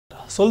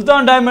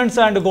Sultan diamonds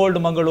and gold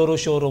Mangaluru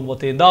showroom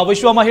ವತಿಯಿಂದ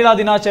ವಿಶ್ವ ಮಹಿಳಾ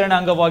ದಿನಾಚರಣೆ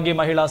ಅಂಗವಾಗಿ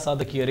ಮಹಿಳಾ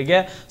ಸಾಧಕಿಯರಿಗೆ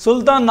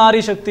ಸುಲ್ತಾನ್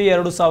ನಾರಿ ಶಕ್ತಿ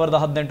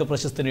 2018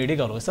 ಪ್ರಶಸ್ತಿ ನೀಡಿ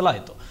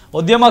ಗೌರವಿಸಲಾಯಿತು.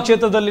 ಉದ್ಯಮ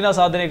ಕ್ಷೇತ್ರದಲ್ಲಿನ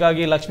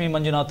ಸಾಧನೆಗಾಗಿ ಲಕ್ಷ್ಮೀ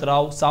ಮಂಜುನಾಥ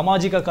ರಾವ್,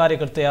 ಸಾಮಾಜಿಕ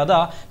ಕಾರ್ಯಕರ್ತೆಯಾದ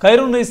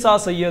ಖೈರುನ್ನಿಸಾ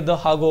ಸೈಯದ್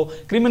ಹಾಗೂ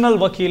ಕ್ರಿಮಿನಲ್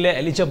ವಕೀಲೆ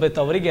ಎಲಿಜಬೆತ್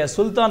ಅವರಿಗೆ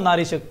ಸುಲ್ತಾನ್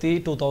ನಾರಿ ಶಕ್ತಿ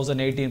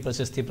 2018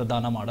 ಪ್ರಶಸ್ತಿ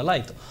ಪ್ರದಾನ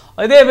ಮಾಡಲಾಯಿತು.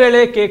 ಇದೇ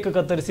ವೇಳೆ ಕೇಕ್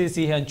ಕತ್ತರಿಸಿ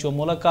ಸಿಹಿ ಹಂಚುವ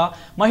ಮೂಲಕ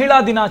ಮಹಿಳಾ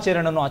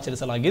ದಿನಾಚರಣೆಯನ್ನು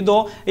ಆಚರಿಸಲಾಗಿದ್ದು,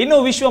 ಇನ್ನು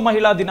ವಿಶ್ವ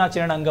ಮಹಿಳಾ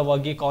ದಿನಾಚರಣೆ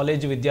ಅಂಗವಾಗಿ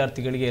ಕಾಲೇಜು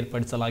ವಿದ್ಯಾರ್ಥಿಗಳಿಗೆ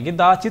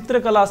ಏರ್ಪಡಿಸಲಾಗಿದ್ದ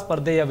ಚಿತ್ರಕಲಾ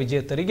ಸ್ಪರ್ಧೆಯ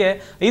ವಿಜೇತರಿಗೆ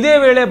ಇದೇ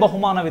ವೇಳೆ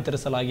ಬಹುಮಾನ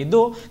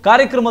ವಿತರಿಸಲಾಗಿದ್ದು,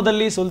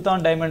 ಕಾರ್ಯಕ್ರಮದಲ್ಲಿ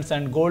ಸುಲ್ತಾನ್ ಡೈಮಂಡ್ಸ್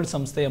ಅಂಡ್ ಗೋಲ್ಡ್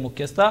ಸಂಸ್ಥೆಯ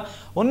ಮುಖ್ಯಸ್ಥ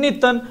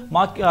ಉನ್ನಿತನ್,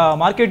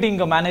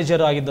 ಮಾರ್ಕೆಟಿಂಗ್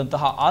ಮ್ಯಾನೇಜರ್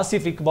ಆಗಿದ್ದಂತಹ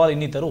ಆಸಿಫ್ ಇಕ್ಬಾಲ್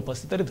ಇನ್ನಿತರು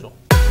ಉಪಸ್ಥಿತರಿದ್ದರು.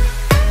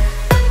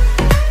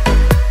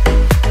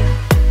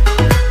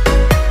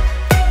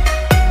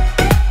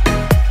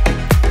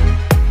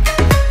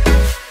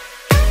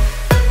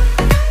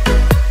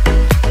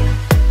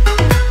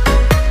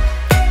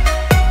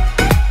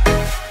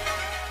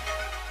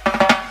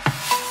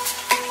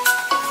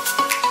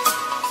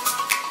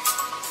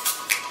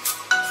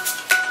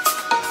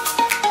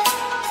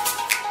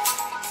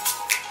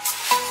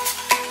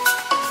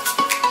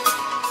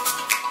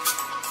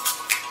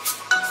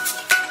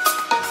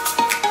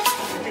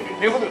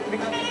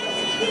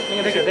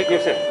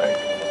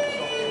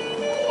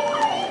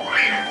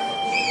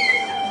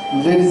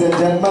 Ladies and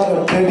gentlemen, a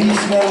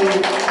traditional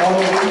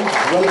honorary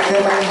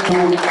welcome to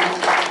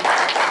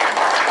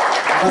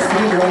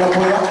Nasreen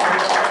Velapoya.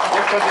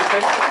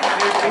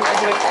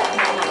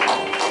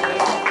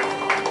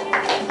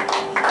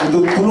 ಇದು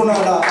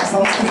ತುಳುನಾಡಿನ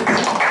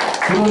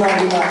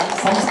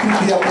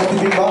ಸಂಸ್ಕೃತಿಯ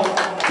ಪ್ರತಿಬಿಂಬ.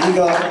 ಈಗ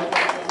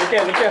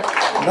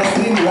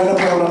ನಸ್ರೀನ್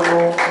ವೆಲಪೋಯ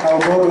ಅವರನ್ನು ನಾವು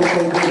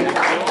ಗೌರವಿಸ್ತಾ ಇದ್ದೀವಿ.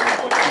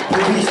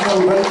 Traditional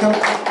welcome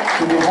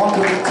to the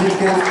honorary chief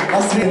guest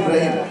Nasreen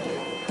Rahim.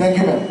 Thank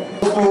you, ma'am.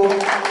 To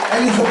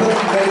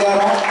Elizabeth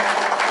Gayara,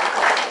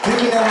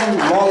 criminal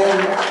lawyer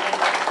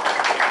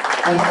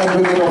and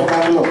advocate of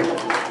Bangalore.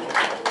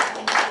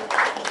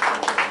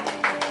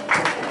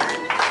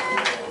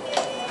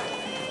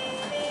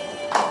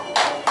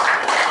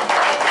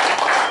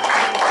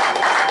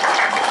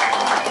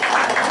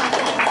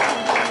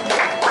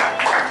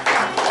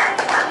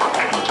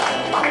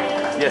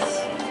 Yes.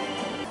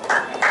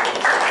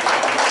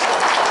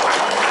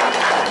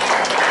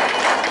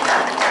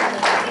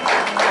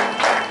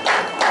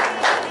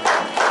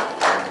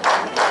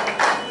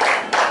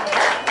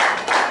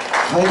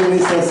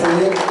 Khairunnisa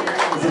Sayyed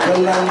is a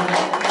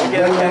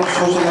well-known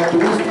social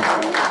activist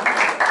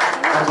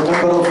and a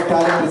member of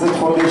Talent Present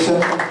Foundation,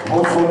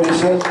 Hope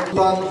Foundation,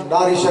 Sultan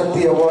Nari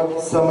Shakti Award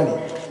ceremony.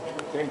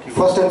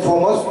 First and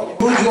foremost,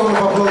 huge round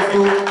of applause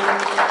to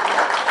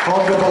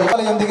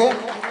Honorable ಯೊಂದಿಗೆ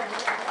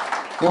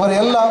ಇವರ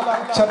ಎಲ್ಲ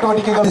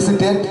ಚಟುವಟಿಕೆಗಳು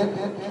president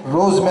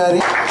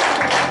ರೋಸ್ಮ್ಯಾರಿ.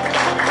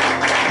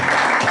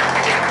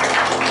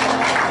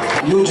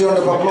 Huge round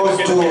of applause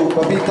to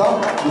Babita,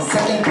 the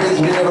second place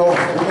winner of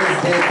Women's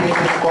Day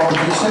Painting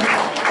Competition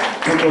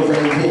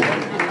 2018.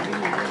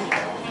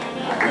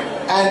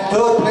 And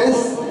third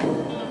place,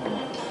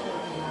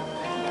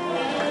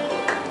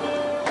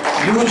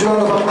 huge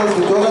round of applause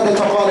to Jolata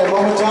Chapale,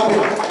 Mohammed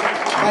Jabir,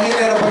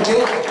 ಮಹಿಳೆಯರ ಬಗ್ಗೆ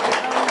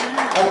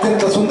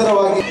ಅತ್ಯಂತ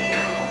ಸುಂದರವಾಗಿ.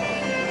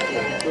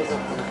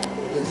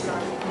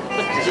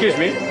 Excuse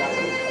me.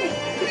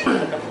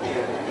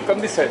 Come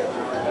this side.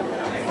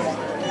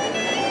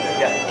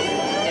 Yeah.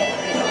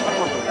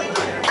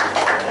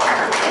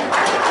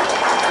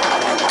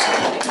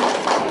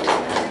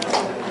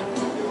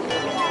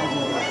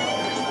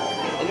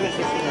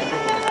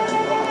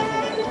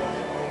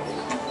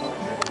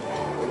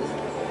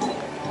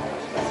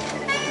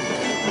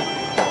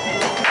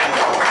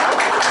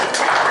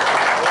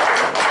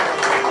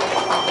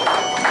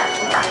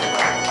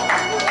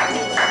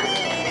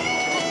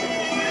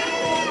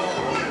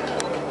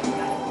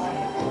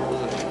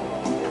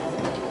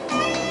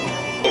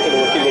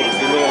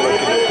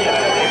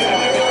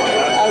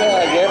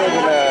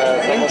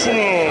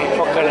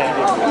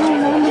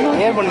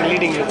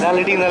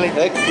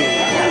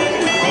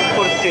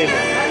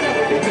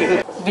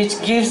 Which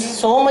gives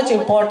so much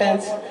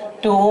importance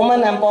to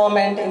women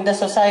empowerment in the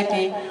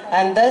society,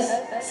 and thus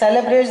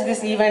celebrates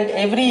this event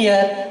every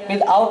year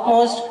with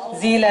utmost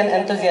zeal and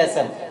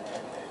enthusiasm.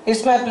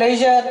 It's my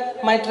pleasure,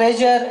 my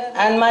treasure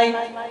and my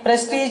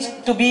prestige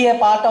to be a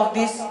part of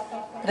this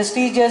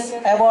prestigious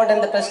award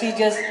and the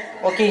prestigious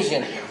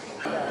occasion.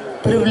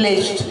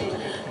 Privileged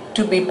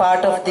to be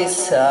part of this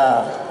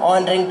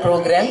honoring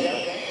program.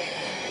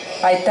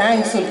 I thank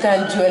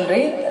Sulthan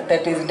Jewelry,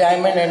 that is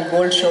Diamond and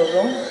Gold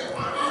Showroom,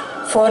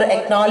 for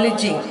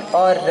acknowledging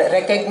or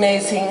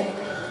recognizing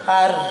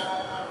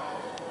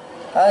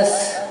us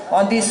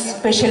on this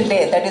special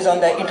day, that is on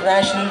the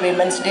International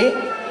Women's Day,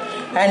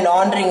 and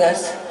honoring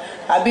us.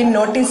 I've been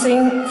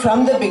noticing from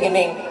the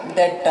beginning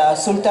that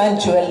Sulthan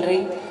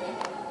Jewelry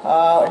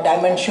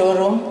Diamond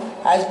Showroom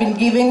has been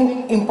giving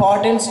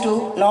importance to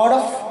a lot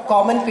of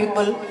common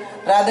people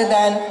rather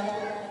than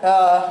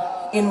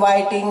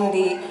inviting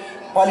the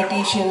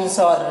politicians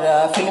or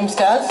film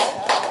stars.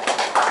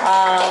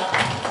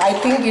 I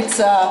think it's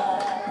a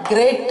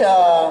great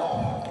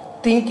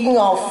thinking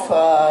of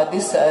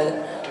this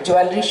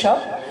jewelry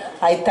shop.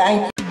 I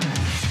thank